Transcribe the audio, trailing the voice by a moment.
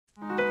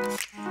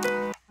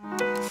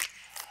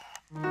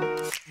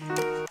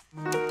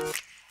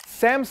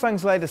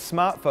Samsung's latest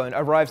smartphone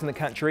arrives in the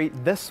country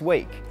this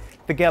week.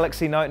 The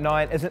Galaxy Note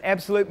 9 is an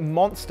absolute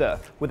monster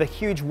with a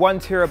huge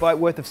 1TB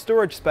worth of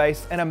storage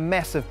space and a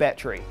massive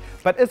battery.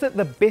 But is it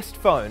the best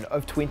phone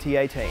of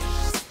 2018?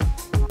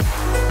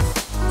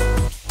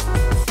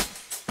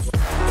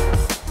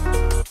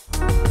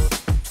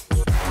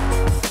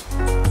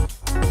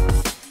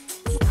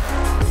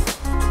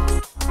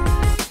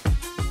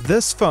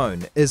 This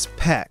phone is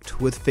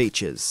packed with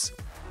features,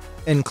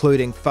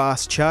 including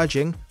fast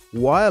charging,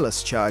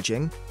 wireless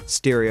charging,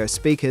 stereo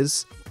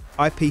speakers,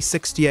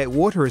 IP68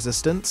 water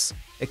resistance,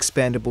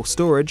 expandable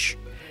storage,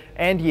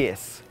 and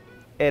yes,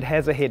 it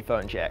has a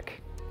headphone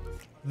jack.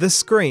 The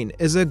screen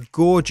is a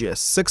gorgeous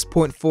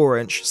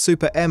 6.4-inch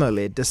Super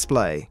AMOLED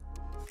display.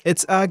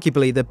 It's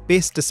arguably the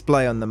best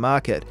display on the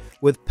market,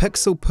 with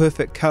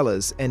pixel-perfect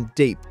colours and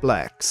deep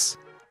blacks.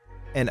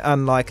 And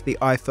unlike the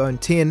iPhone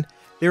X,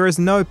 there is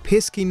no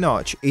pesky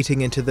notch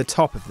eating into the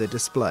top of the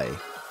display.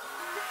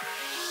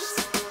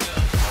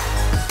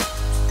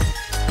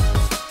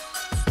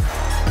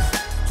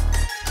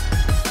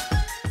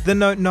 The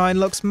Note 9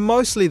 looks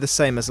mostly the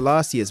same as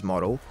last year's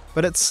model,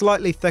 but it's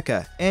slightly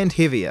thicker and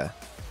heavier.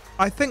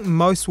 I think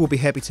most will be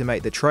happy to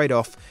make the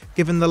trade-off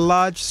given the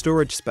large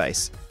storage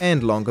space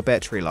and longer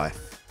battery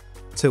life.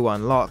 To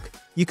unlock,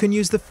 you can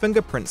use the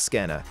fingerprint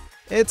scanner.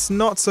 It's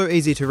not so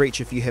easy to reach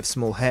if you have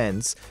small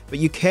hands, but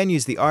you can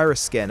use the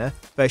iris scanner,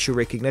 facial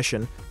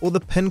recognition, or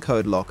the PIN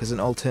code lock as an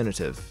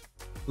alternative.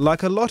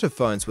 Like a lot of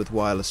phones with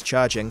wireless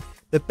charging,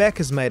 the back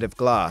is made of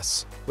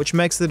glass, which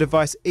makes the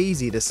device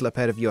easy to slip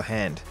out of your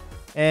hand.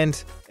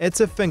 And it's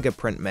a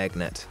fingerprint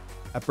magnet.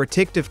 A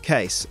protective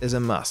case is a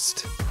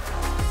must.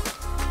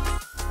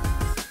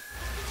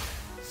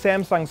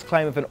 Samsung's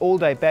claim of an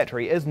all-day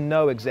battery is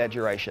no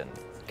exaggeration.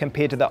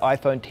 Compared to the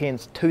iPhone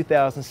X's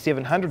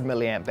 2,700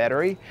 mAh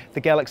battery, the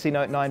Galaxy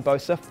Note 9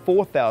 boasts a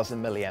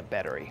 4,000 mAh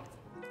battery.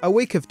 A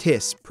week of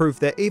tests proved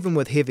that even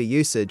with heavy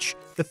usage,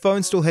 the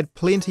phone still had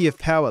plenty of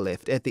power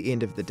left at the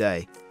end of the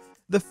day.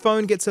 The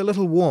phone gets a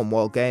little warm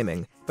while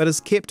gaming, but is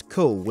kept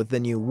cool with the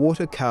new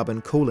water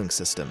carbon cooling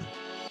system.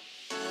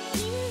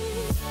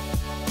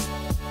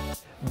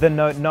 The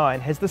Note 9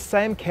 has the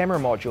same camera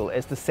module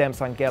as the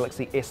Samsung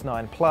Galaxy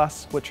S9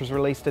 Plus, which was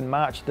released in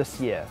March this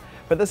year,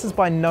 but this is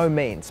by no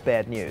means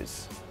bad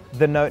news.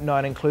 The Note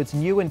 9 includes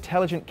new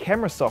intelligent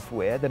camera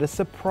software that is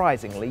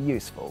surprisingly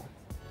useful.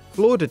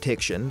 Flaw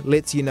detection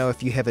lets you know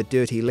if you have a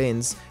dirty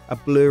lens, a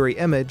blurry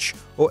image,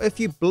 or if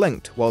you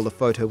blinked while the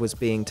photo was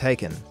being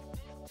taken.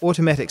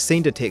 Automatic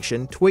scene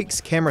detection tweaks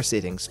camera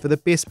settings for the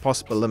best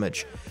possible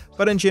image,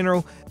 but in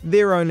general,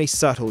 they're only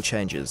subtle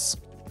changes.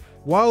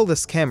 While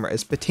this camera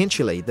is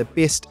potentially the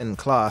best in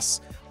class,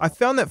 I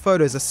found that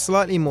photos are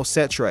slightly more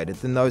saturated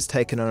than those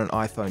taken on an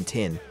iPhone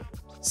X.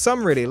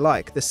 Some really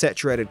like the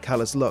saturated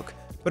colours look,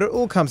 but it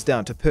all comes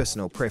down to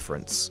personal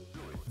preference.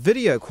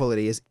 Video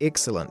quality is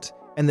excellent,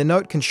 and the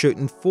Note can shoot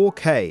in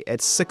 4K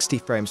at 60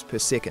 frames per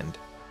second.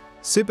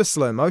 Super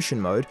slow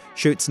motion mode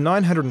shoots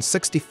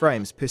 960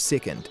 frames per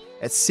second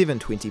at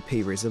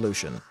 720p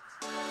resolution.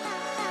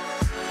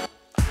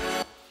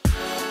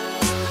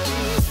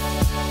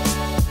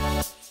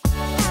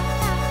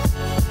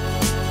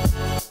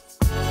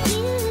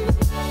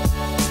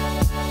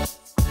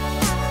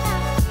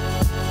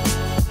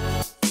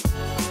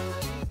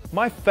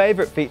 My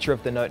favourite feature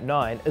of the Note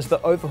 9 is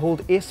the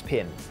overhauled S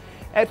Pen.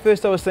 At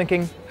first I was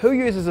thinking, who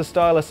uses a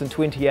stylus in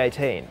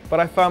 2018? But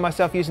I found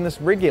myself using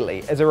this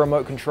regularly as a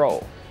remote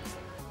control.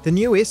 The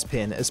new S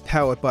Pen is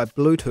powered by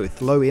Bluetooth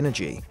Low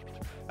Energy.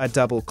 A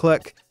double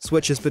click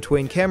switches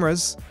between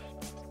cameras,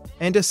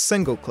 and a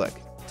single click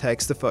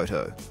takes the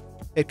photo.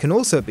 It can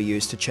also be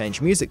used to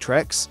change music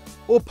tracks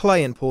or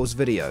play and pause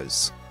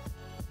videos.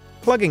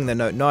 Plugging the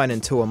Note 9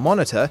 into a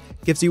monitor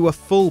gives you a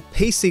full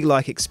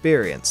PC-like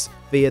experience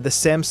via the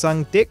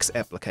Samsung DeX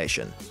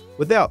application,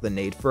 without the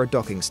need for a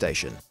docking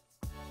station.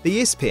 The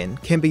S Pen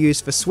can be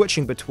used for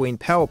switching between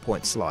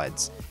PowerPoint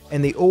slides,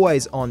 and the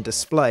always-on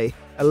display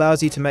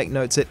allows you to make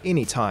notes at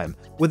any time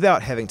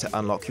without having to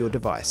unlock your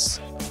device.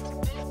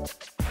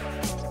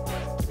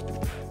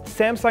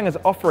 Samsung is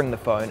offering the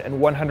phone in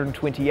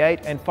 128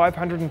 and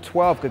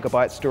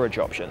 512GB storage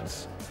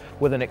options.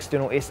 With an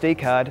external SD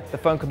card, the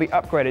phone could be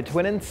upgraded to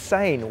an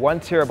insane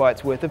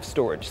 1TB worth of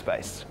storage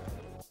space.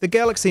 The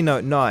Galaxy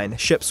Note 9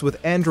 ships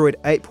with Android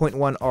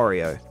 8.1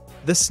 Oreo.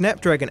 The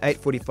Snapdragon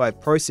 845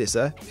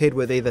 processor, paired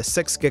with either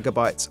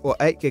 6GB or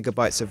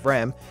 8GB of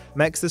RAM,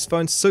 makes this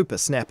phone super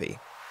snappy.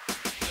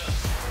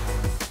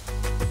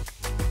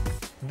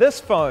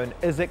 This phone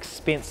is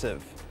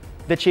expensive.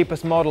 The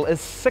cheapest model is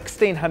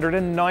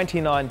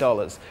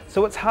 $1,699,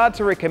 so it's hard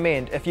to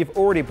recommend if you've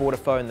already bought a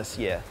phone this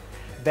year.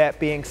 That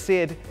being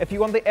said, if you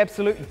want the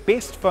absolute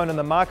best phone in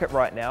the market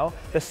right now,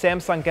 the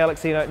Samsung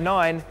Galaxy Note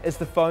 9 is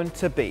the phone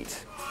to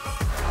beat.